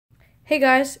Hey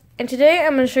guys, and today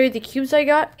I'm going to show you the cubes I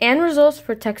got and results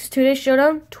for Texas-Two Day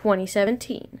Showdown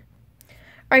 2017.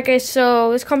 Alright guys,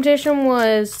 so this competition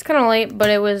was kind of late, but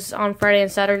it was on Friday and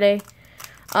Saturday.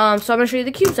 So I'm going to show you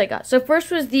the cubes I got. So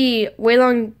first was the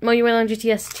Moyu Weilong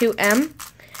GTS 2M.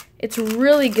 It's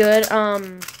really good,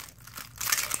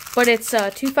 but it's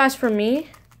too fast for me.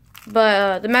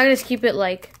 But the magnets keep it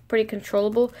like pretty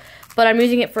controllable. But I'm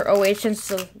using it for OH since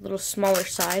it's a little smaller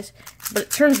size. But it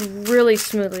turns really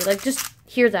smoothly. Like, just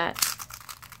hear that.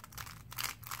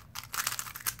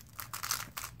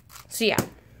 So, yeah.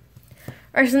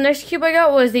 Alright, so the next cube I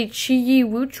got was the Chi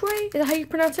Wu Chui. Is that how you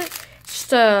pronounce it? It's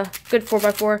just a good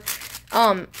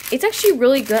 4x4. It's actually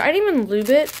really good. I didn't even lube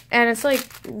it, and it's, like,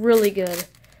 really good.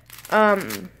 I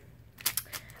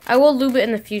will lube it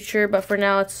in the future, but for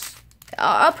now,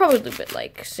 I'll probably lube it,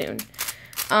 like, soon.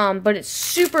 But it's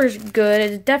super good.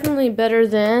 It's definitely better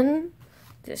than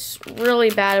this really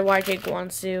bad YJ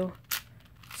Guansu.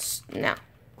 No.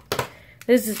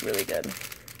 This is really good.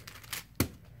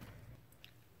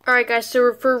 Alright guys,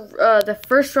 so for the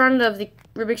first round of the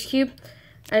Rubik's Cube,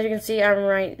 as you can see, I'm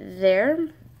right there.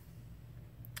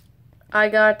 I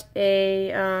got a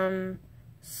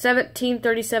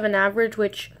 1737 average,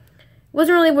 which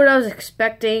wasn't really what I was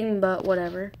expecting, but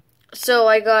whatever. So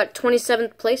I got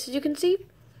 27th place, as you can see.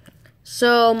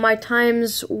 So my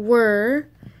times were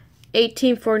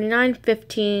 1849,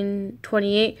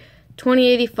 1528,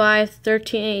 2085,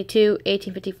 1382,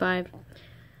 1855.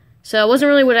 So it wasn't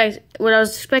really what I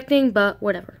was expecting, but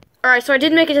whatever. Alright, so I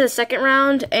did make it to the second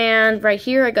round, and right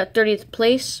here I got 30th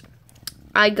place.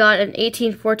 I got an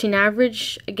 1814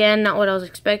 average. Again, not what I was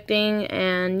expecting,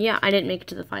 and yeah, I didn't make it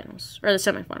to the finals, or the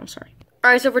semifinals, sorry.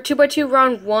 Alright, so for 2x2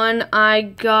 round 1, I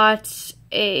got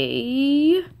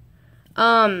a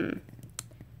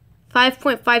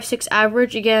 5.56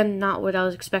 average. Again, not what I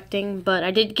was expecting, but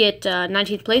I did get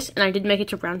 19th place, and I did make it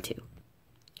to round 2.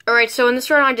 Alright, so in this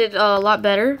round, I did a lot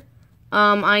better.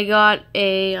 I got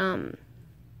a,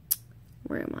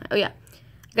 where am I? Oh, yeah.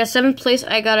 I got 7th place.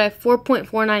 I got a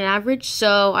 4.49 average,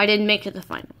 so I didn't make it to the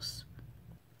finals.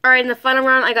 Alright, in the final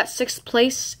round, I got 6th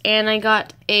place, and I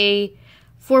got a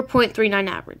 4.39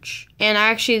 average.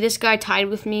 And this guy tied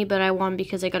with me, but I won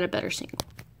because I got a better single.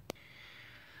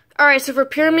 Alright, so for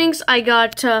pyramids, I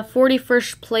got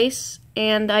 41st place,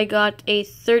 and I got a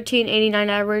 1389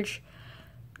 average.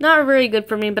 Not very good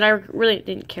for me, but I really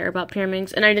didn't care about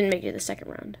pyramids, and I didn't make it to the second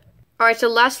round. Alright, so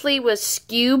lastly was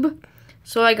Scube.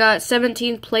 So I got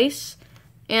 17th place,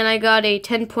 and I got a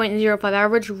 10.05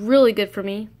 average. Really good for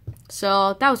me.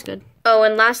 So that was good. Oh,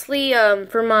 and lastly,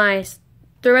 for my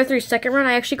 3x3 second round,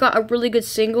 I actually got a really good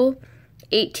single,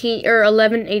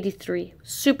 1183.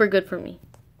 Super good for me.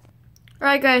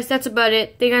 Alright guys, that's about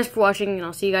it. Thank you guys for watching, and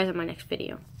I'll see you guys in my next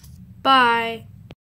video. Bye!